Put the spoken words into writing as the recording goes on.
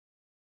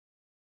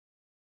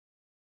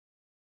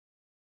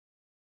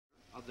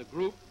of the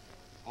group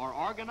or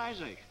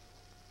organization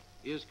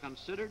is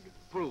considered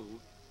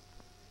proved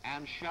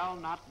and shall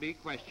not be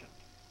questioned.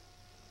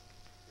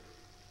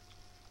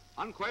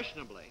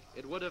 Unquestionably,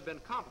 it would have been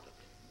competent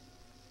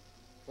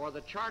for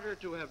the charter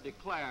to have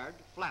declared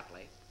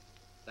flatly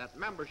that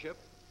membership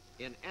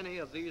in any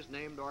of these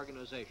named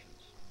organizations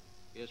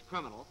is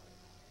criminal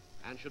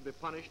and should be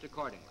punished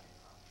accordingly.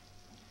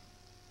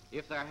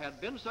 If there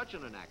had been such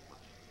an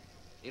enactment,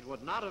 it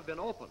would not have been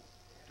open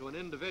to an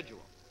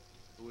individual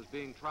who was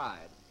being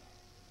tried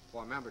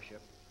for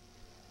membership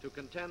to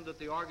contend that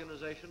the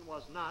organization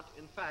was not,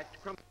 in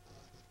fact, criminal.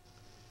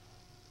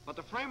 But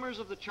the framers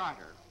of the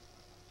charter,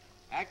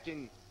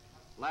 acting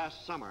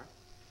last summer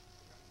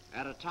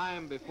at a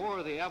time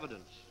before the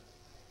evidence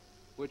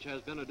which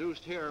has been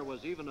adduced here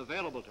was even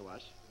available to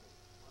us,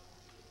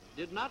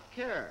 did not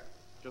care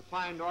to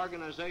find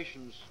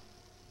organizations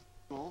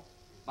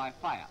by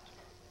fiat.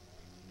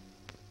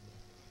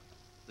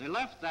 They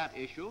left that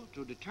issue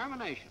to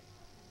determination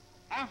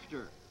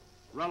after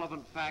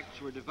relevant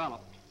facts were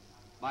developed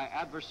by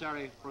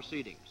adversary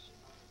proceedings.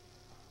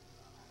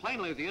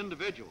 Plainly, the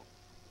individual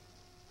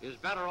is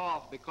better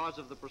off because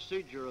of the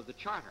procedure of the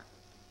charter,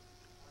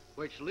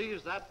 which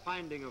leaves that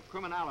finding of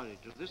criminality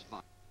to this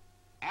body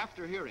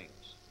after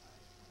hearings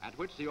at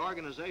which the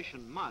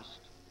organization must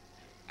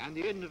and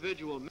the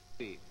individual may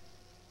be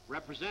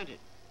represented.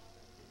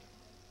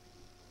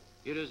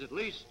 It is at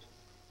least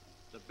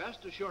the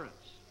best assurance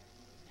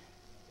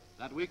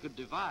that we could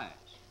devise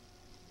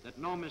that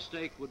no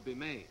mistake would be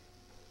made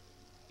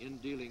in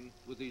dealing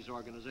with these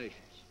organizations.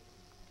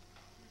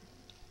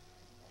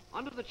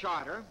 Under the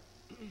charter,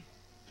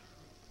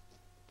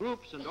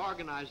 groups and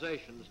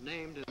organizations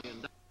named in the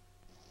indictment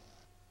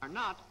are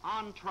not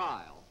on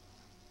trial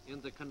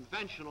in the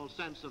conventional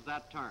sense of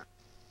that term.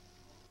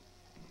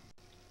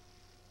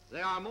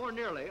 They are more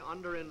nearly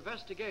under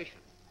investigation,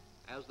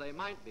 as they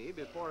might be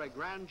before a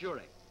grand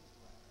jury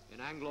in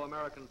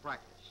Anglo-American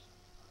practice.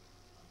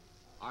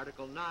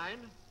 Article 9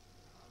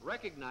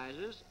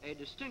 recognizes a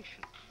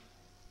distinction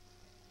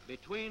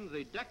between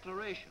the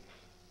declaration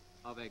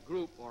of a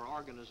group or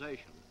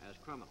organization as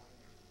criminal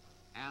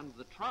and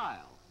the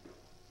trial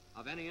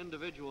of any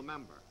individual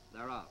member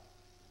thereof.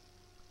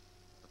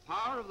 The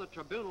power of the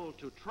tribunal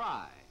to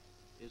try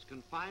is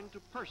confined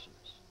to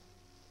persons,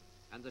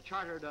 and the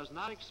charter does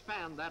not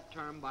expand that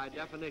term by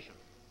definition,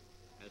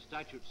 as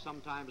statutes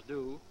sometimes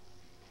do,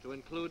 to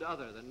include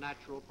other than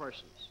natural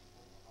persons.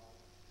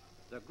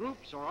 The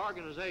groups or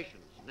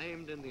organizations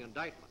named in the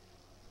indictment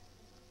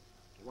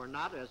were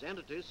not as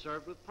entities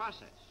served with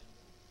process.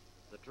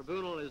 The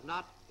tribunal is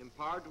not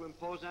empowered to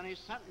impose any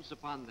sentence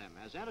upon them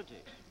as entities.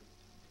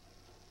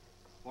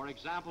 For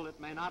example, it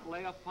may not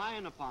lay a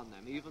fine upon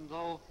them, even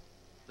though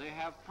they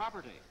have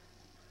property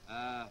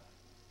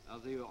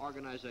of the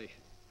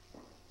organization,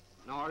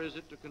 nor is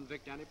it to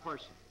convict any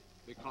person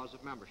because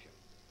of membership.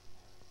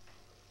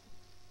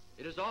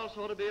 It is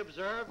also to be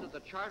observed that the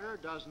charter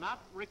does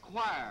not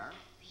require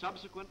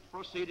subsequent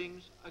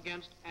proceedings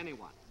against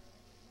anyone.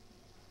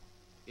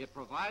 It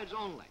provides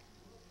only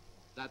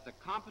that the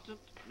competent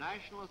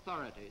national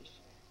authorities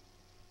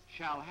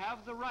shall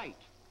have the right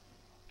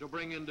to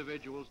bring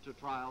individuals to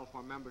trial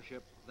for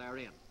membership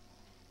therein.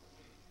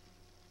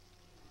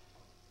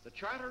 The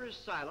charter is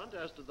silent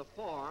as to the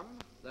form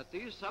that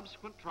these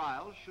subsequent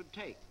trials should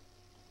take.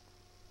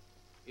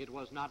 It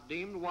was not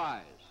deemed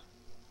wise,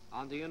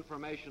 on the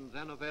information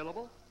then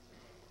available,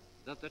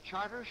 that the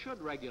charter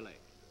should regulate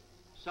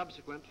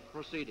subsequent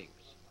proceedings.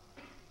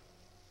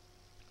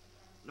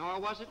 Nor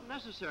was it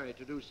necessary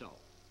to do so.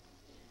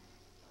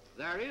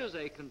 There is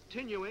a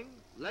continuing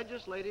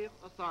legislative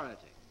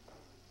authority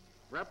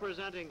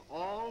representing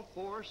all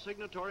 4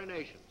 signatory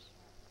nations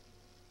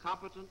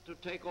competent to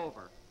take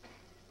over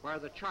where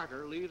the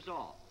charter leaves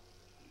off.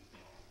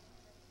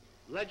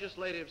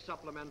 Legislative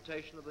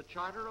supplementation of the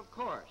charter, of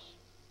course,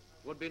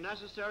 would be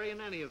necessary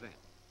in any event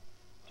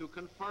to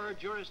confer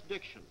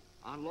jurisdiction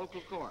on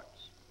local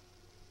courts,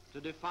 to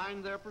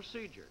define their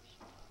procedures,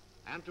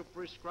 and to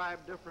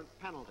prescribe different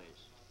penalties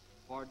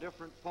for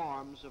different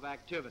forms of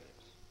activities.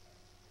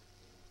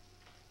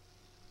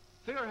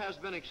 Fear has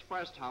been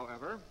expressed,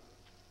 however,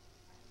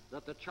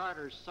 that the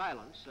charter's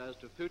silence as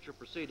to future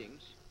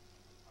proceedings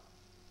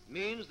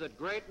means that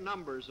great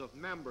numbers of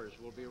members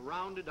will be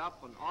rounded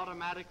up and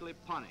automatically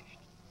punished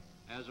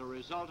as a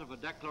result of a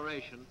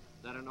declaration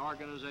that an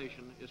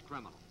organization is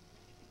criminal.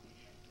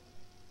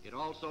 It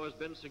also has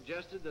been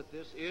suggested that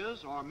this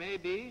is or may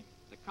be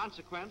the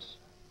consequence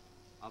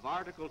of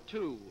Article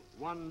 2,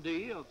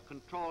 1D of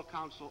Control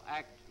Council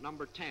Act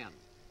Number 10,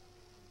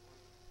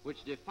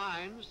 which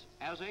defines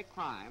as a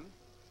crime,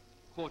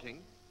 quoting,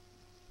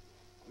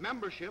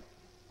 membership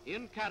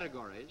in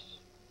categories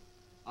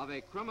of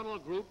a criminal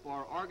group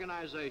or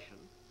organization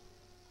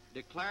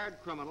declared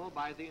criminal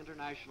by the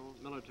International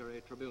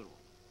Military Tribunal.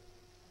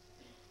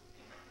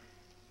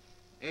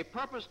 A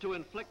purpose to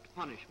inflict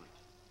punishment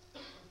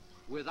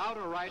without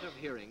a right of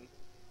hearing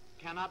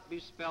cannot be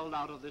spelled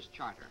out of this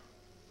charter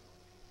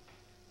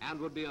and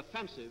would be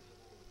offensive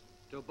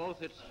to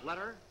both its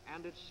letter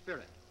and its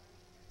spirit.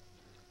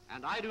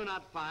 And I do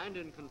not find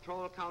in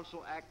Control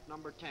Council Act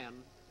number 10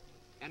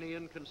 any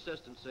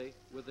inconsistency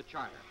with the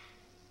Charter.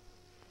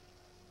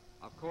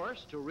 Of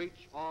course, to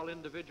reach all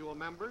individual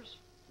members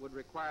would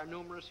require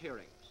numerous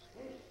hearings,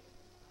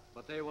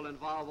 but they will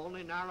involve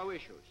only narrow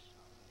issues.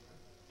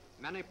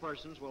 Many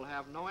persons will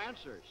have no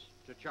answers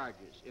to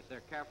charges if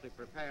they're carefully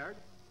prepared,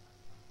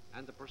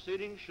 and the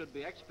proceedings should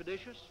be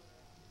expeditious,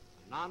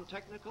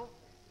 non-technical,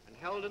 and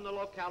held in the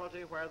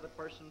locality where the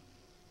person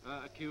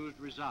accused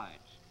resides.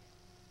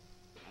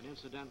 And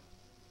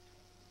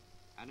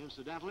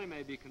incidentally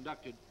may be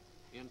conducted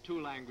in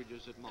 2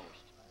 languages at most.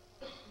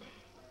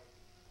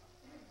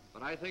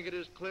 But I think it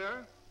is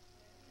clear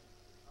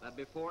that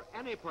before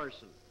any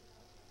person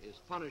is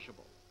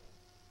punishable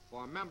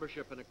for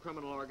membership in a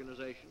criminal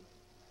organization,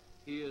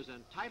 he is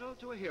entitled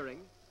to a hearing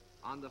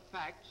on the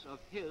facts of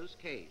his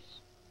case.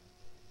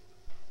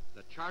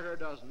 The Charter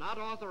does not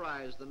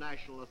authorize the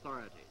national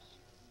authorities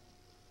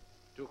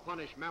to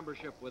punish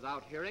membership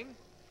without hearing.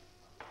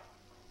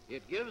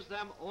 It gives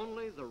them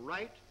only the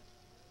right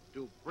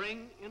to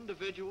bring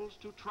individuals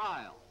to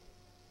trial.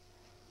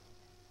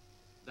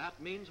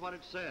 That means what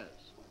it says.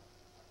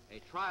 A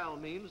trial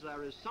means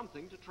there is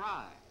something to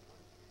try.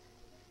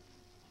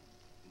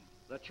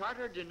 The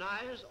Charter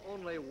denies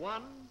only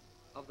one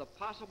of the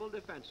possible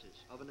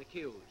defenses of an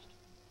accused.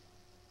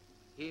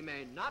 He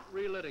may not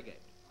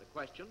relitigate the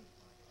question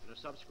in a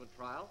subsequent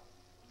trial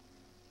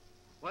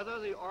whether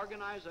the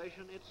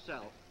organization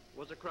itself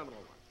was a criminal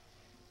one.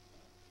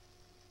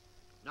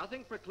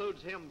 Nothing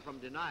precludes him from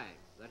denying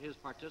that his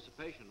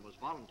participation was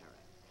voluntary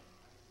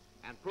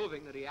and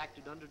proving that he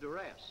acted under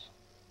duress.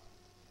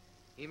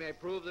 He may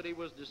prove that he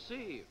was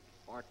deceived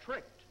or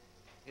tricked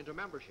into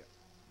membership.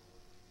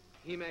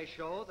 He may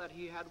show that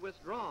he had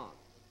withdrawn.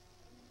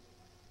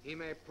 He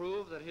may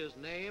prove that his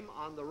name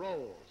on the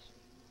rolls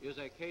is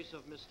a case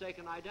of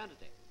mistaken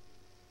identity.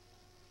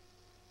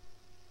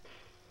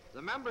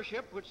 The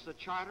membership which the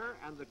Charter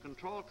and the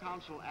Control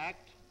Council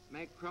Act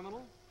make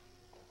criminal,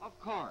 of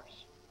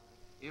course,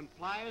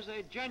 implies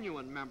a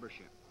genuine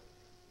membership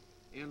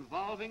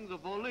involving the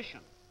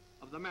volition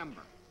of the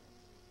member.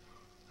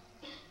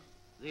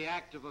 The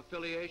act of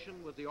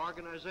affiliation with the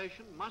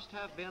organization must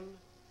have been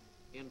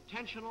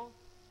intentional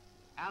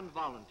and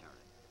voluntary.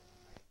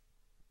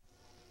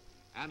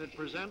 And it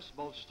presents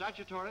both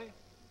statutory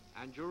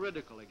and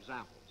juridical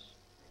examples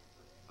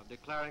of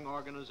declaring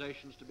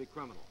organizations to be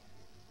criminal.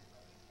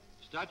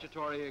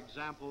 Statutory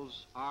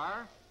examples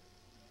are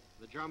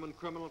the German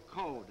Criminal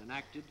Code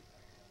enacted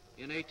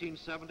in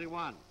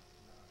 1871.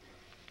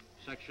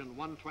 Section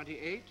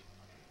 128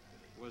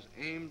 was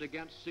aimed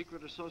against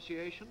secret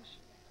associations,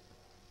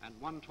 and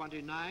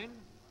 129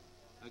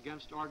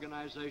 against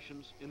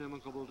organizations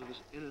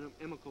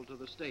inimical to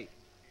the state.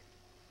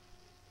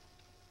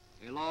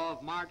 A law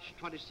of March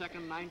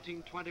 22nd,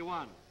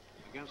 1921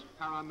 against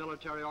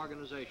paramilitary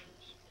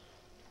organizations.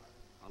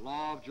 A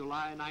law of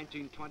July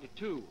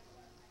 1922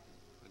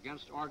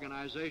 against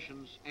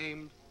organizations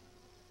aimed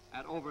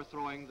at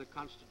overthrowing the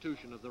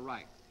Constitution of the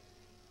Reich.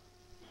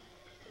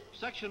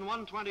 Section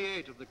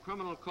 128 of the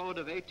Criminal Code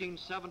of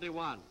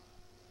 1871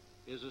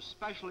 is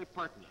especially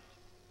pertinent.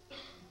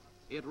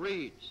 It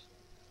reads,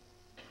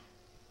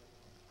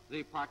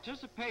 "The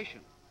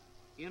participation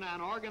in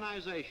an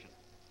organization,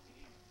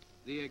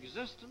 the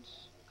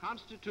existence,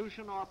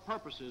 constitution, or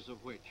purposes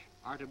of which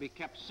are to be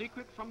kept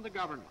secret from the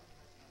government,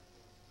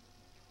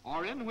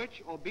 or in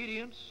which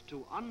obedience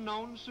to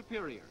unknown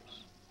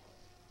superiors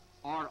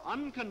or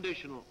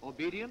unconditional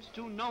obedience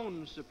to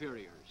known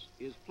superiors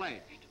is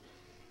pledged,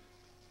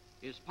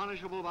 is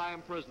punishable by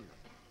imprisonment."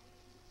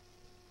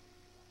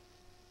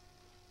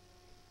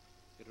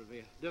 It would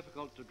be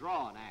difficult to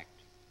draw an act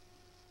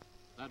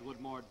that would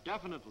more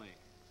definitely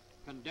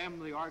condemn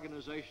the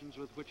organizations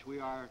with which we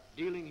are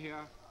dealing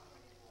here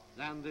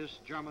than this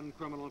German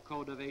Criminal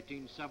Code of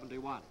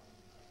 1871.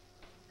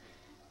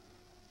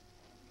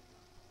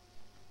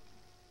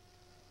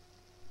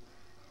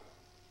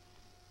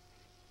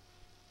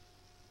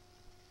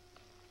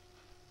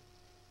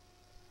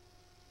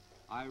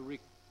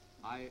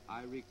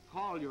 I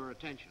recall your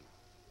attention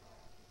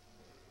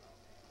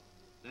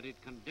that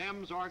it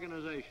condemns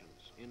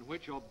organizations in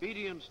which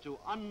obedience to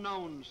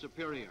unknown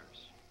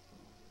superiors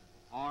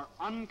or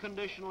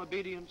unconditional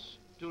obedience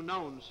to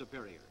known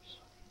superiors,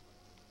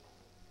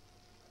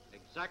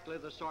 exactly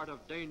the sort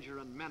of danger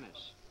and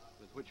menace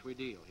with which we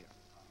deal here.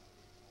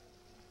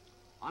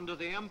 Under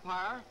the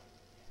Empire,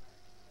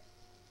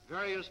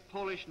 various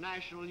Polish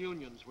national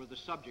unions were the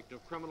subject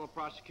of criminal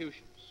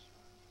prosecutions.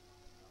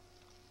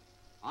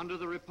 Under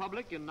the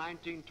Republic in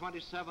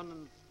 1927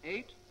 and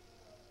 8,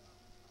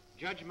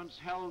 judgments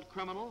held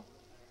criminal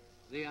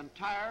the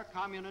entire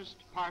Communist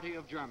Party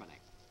of Germany.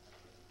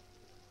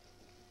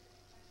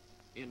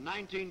 In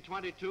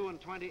 1922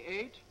 and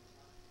 28,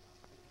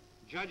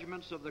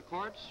 judgments of the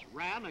courts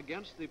ran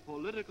against the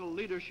political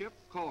leadership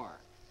corps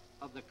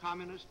of the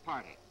Communist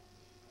Party,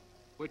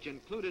 which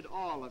included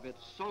all of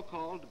its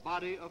so-called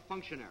body of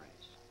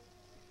functionaries.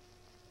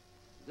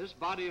 This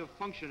body of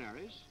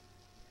functionaries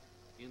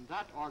in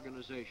that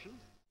organization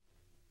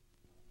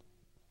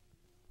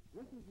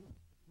This is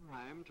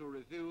time to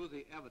review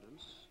the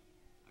evidence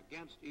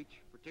against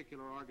each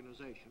particular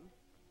organization,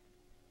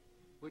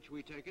 which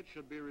we take it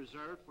should be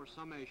reserved for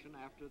summation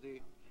after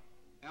the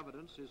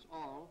evidence is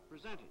all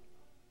presented.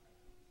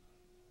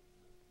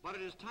 But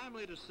it is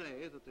timely to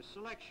say that the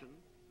selection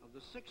of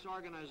the 6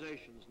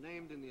 organizations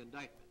named in the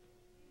indictment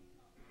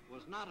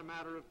was not a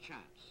matter of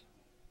chance.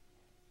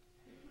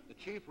 The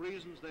chief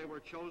reasons they were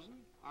chosen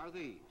are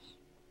these.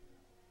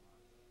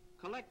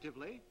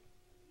 Collectively,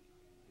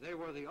 they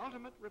were the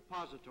ultimate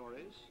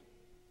repositories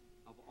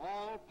of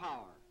all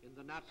power in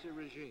the Nazi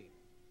regime.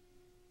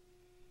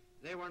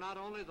 They were not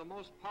only the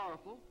most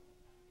powerful,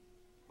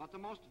 but the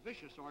most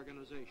vicious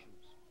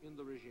organizations in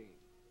the regime.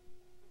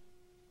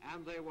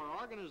 And they were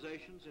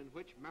organizations in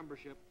which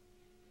membership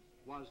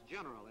was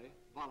generally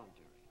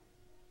voluntary.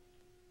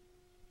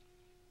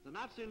 The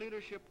Nazi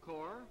Leadership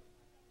Corps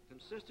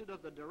consisted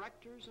of the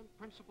directors and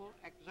principal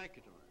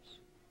executors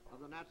of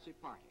the Nazi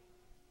Party.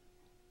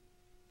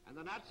 And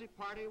the Nazi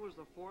Party was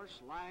the force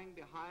lying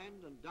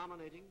behind and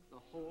dominating the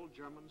whole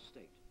German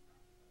state.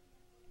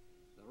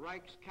 The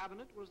Reich's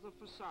cabinet was the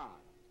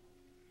facade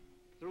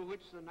through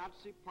which the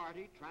Nazi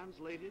Party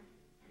translated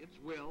its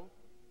will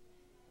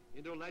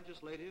into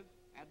legislative,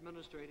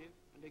 administrative,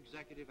 and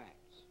executive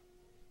acts.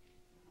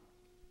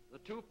 The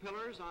 2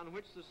 pillars on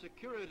which the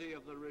security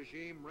of the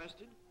regime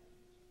rested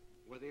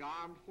were the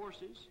armed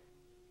forces,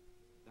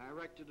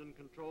 directed and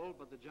controlled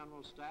by the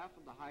General Staff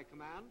and the High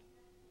Command,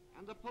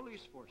 and the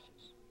police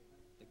forces,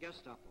 the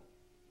Gestapo,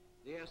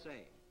 the SA,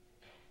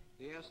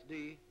 the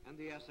SD, and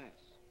the SS.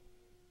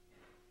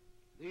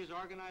 These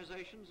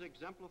organizations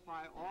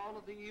exemplify all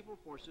of the evil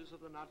forces of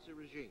the Nazi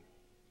regime.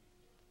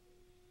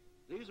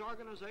 These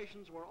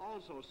organizations were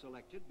also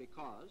selected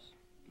because,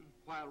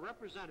 while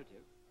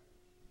representative,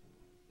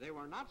 they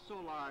were not so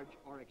large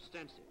or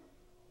extensive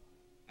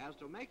as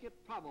to make it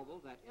probable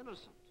that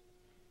innocent,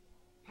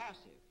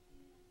 passive,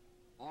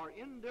 or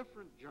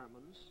indifferent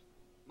Germans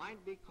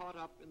might be caught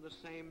up in the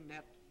same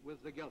net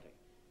with the guilty.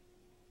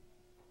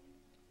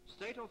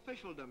 State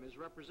officialdom is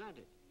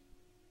represented,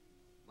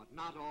 but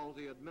not all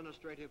the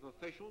administrative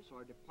officials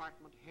or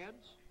department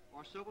heads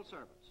or civil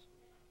servants.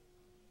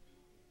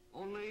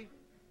 Only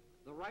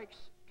the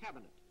Reich's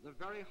cabinet, the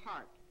very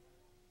heart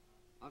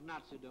of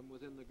Nazism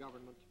within the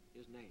government,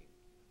 is named.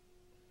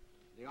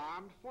 The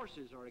armed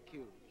forces are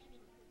accused,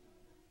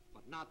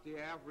 but not the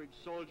average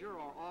soldier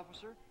or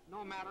officer,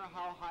 no matter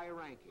how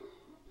high-ranking.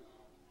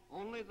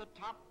 Only the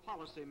top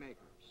policy makers,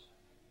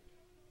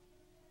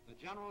 the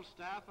General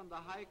Staff and the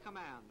High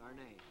Command are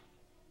named.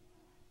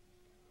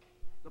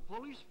 The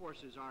police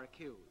forces are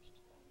accused,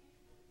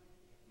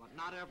 but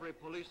not every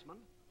policeman,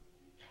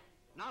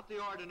 not the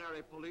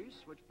ordinary police,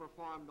 which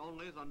performed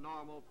only the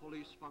normal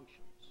police functions.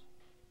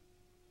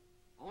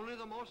 Only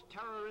the most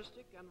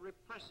terroristic and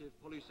repressive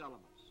police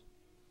elements,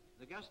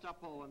 the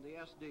Gestapo and the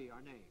SD,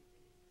 are named.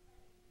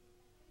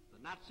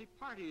 The Nazi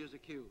Party is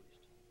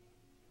accused,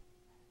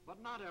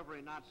 but not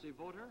every Nazi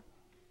voter,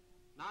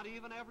 not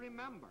even every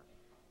member,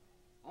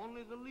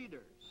 only the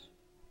leaders,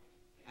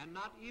 and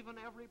not even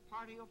every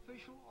party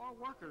official or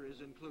worker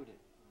is included.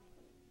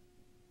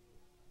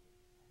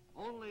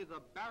 Only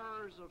the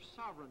bearers of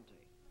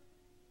sovereignty,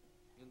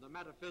 in the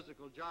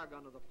metaphysical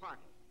jargon of the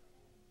party,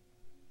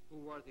 who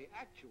were the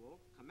actual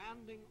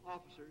commanding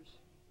officers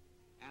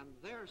and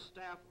their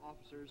staff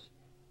officers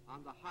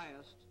on the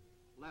highest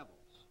levels.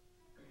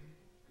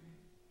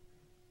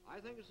 I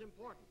think it's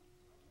important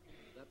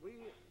that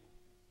we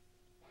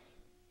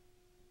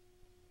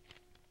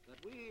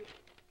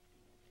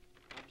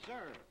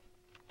observe,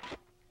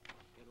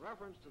 in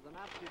reference to the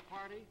Nazi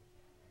Party,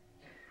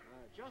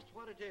 just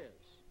what it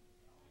is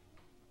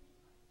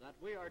that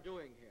we are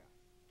doing here,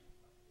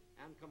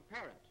 and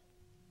compare it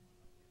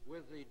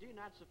with the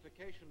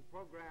denazification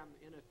program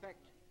in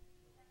effect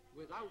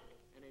without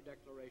any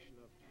declaration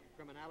of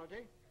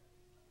criminality,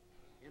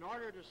 in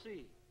order to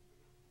see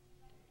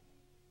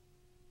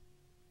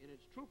in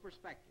its true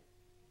perspective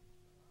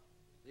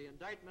the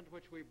indictment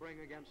which we bring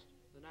against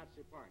the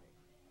Nazi Party.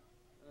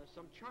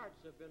 Some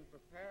charts have been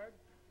prepared.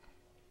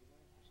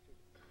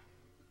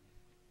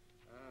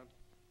 You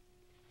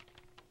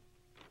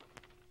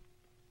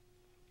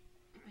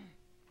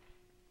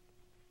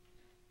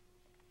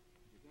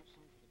got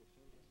some for the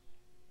defendants?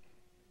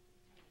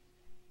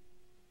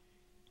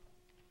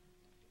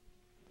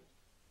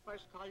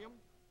 First column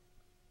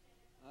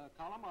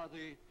are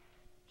the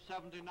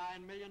 79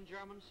 million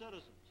German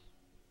citizens.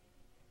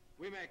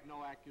 We make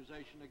no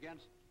accusation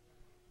against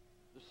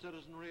the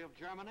citizenry of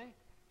Germany.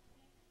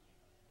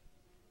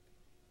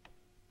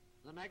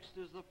 The next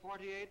is the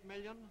 48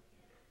 million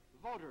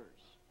voters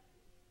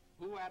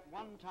who at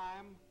one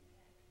time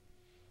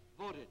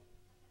voted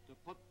to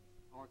put,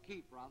 or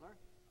keep rather,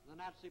 the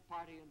Nazi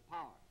Party in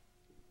power.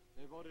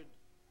 They voted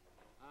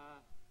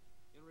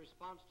in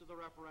response to the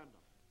referendum.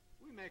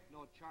 We make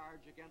no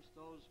charge against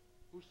those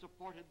who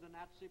supported the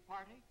Nazi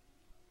Party,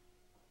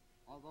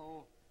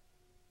 although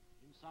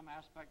in some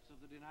aspects of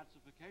the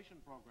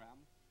denazification program,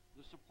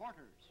 the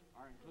supporters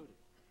are included.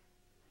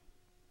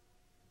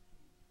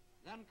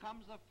 Then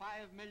comes the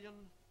 5 million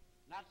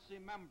Nazi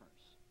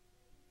members,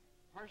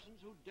 persons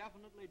who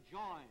definitely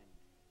joined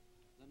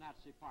the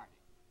Nazi Party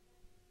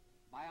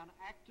by an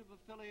act of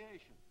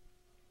affiliation,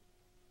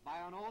 by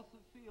an oath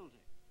of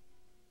fealty.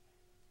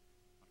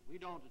 But we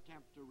don't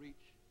attempt to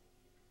reach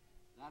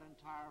that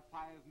entire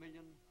 5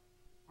 million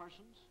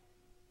persons,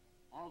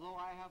 although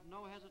I have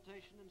no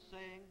hesitation in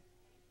saying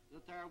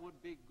that there would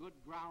be good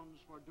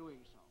grounds for doing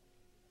so.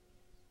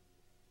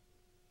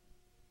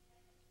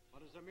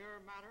 But as a mere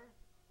matter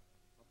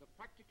of the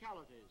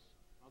practicalities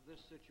of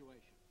this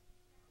situation,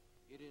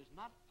 it is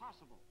not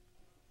possible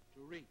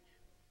to reach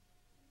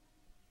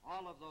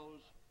all of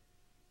those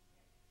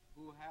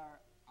who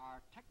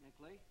are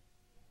technically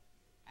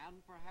and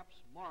perhaps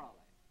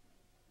morally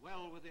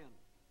well within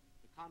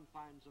the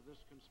confines of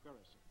this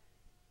conspiracy.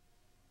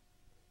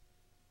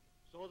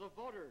 So the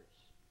voters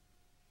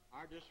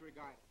are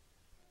disregarded.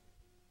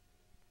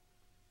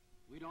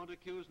 We don't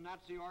accuse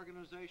Nazi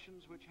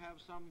organizations which have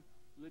some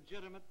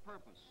legitimate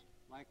purpose,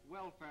 like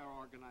welfare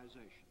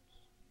organizations.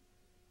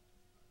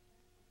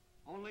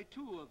 Only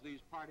 2 of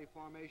these party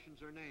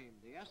formations are named,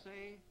 the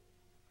SA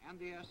and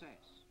the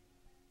SS,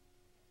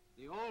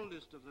 the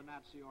oldest of the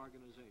Nazi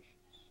organizations.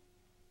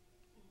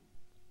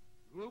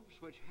 Groups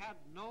which had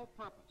no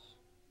purpose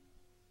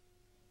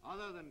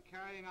other than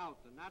carrying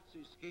out the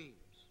Nazi schemes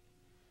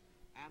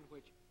and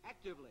which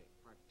actively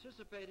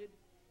participated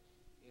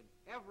in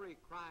every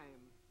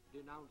crime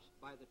denounced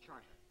by the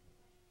Charter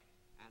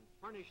and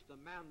furnished the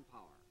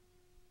manpower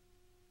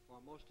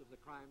for most of the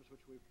crimes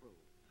which we've proved.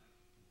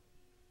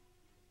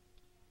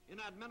 In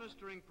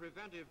administering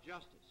preventive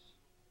justice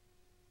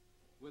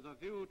with a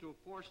view to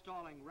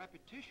forestalling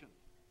repetition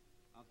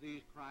of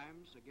these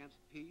crimes against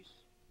peace,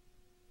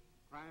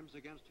 crimes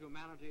against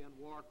humanity and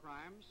war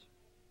crimes,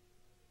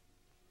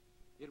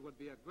 it would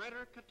be a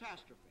greater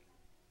catastrophe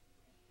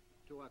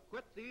to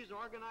acquit these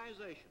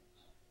organizations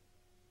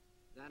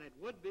than it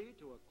would be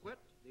to acquit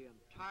the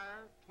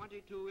entire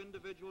 22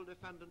 individual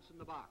defendants in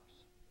the box.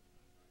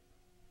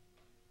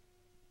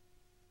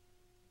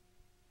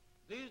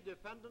 These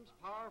defendants'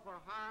 power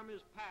for harm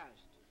is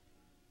past.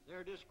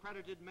 They're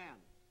discredited men.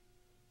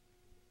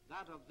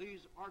 That of these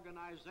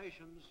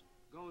organizations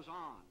goes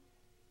on.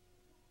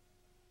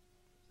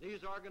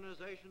 These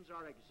organizations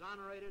are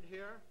exonerated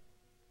here.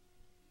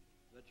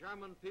 The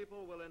German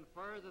people will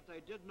infer that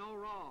they did no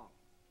wrong,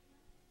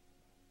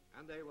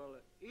 and they will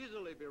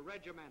easily be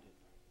regimented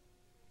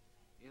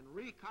in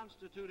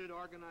reconstituted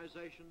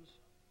organizations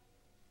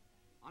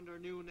under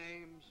new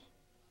names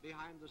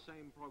behind the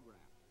same program.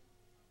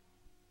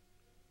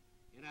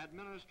 In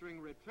administering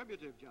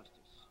retributive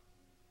justice,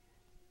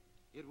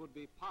 it would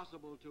be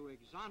possible to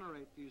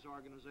exonerate these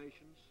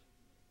organizations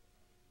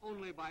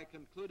only by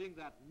concluding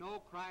that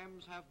no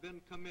crimes have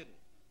been committed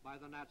by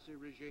the Nazi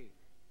regime.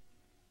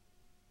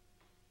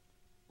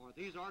 For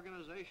these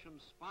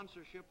organizations'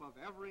 sponsorship of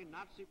every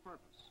Nazi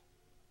purpose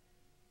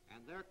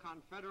and their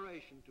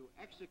confederation to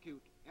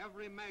execute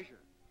every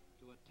measure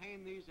to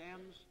attain these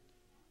ends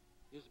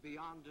is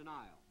beyond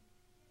denial.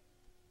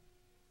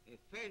 A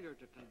failure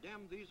to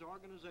condemn these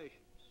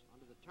organizations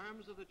under the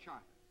terms of the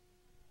Charter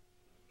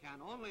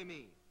can only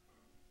mean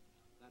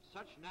that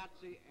such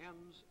Nazi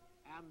ends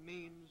and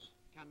means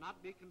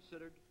cannot be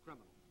considered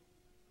criminal,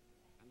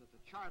 and that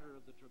the Charter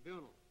of the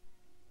Tribunal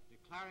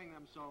declaring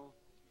them so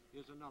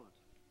is a nullity.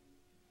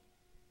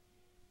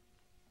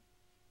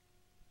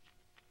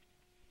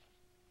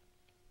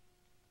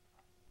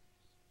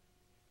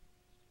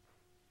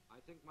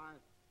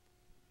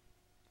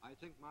 I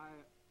think my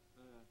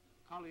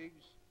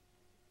colleagues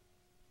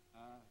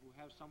who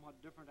have somewhat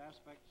different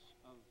aspects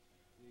of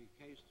the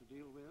case to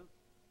deal with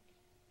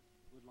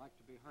would like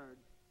to be heard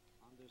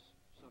on this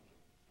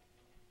subject.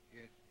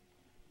 Yes.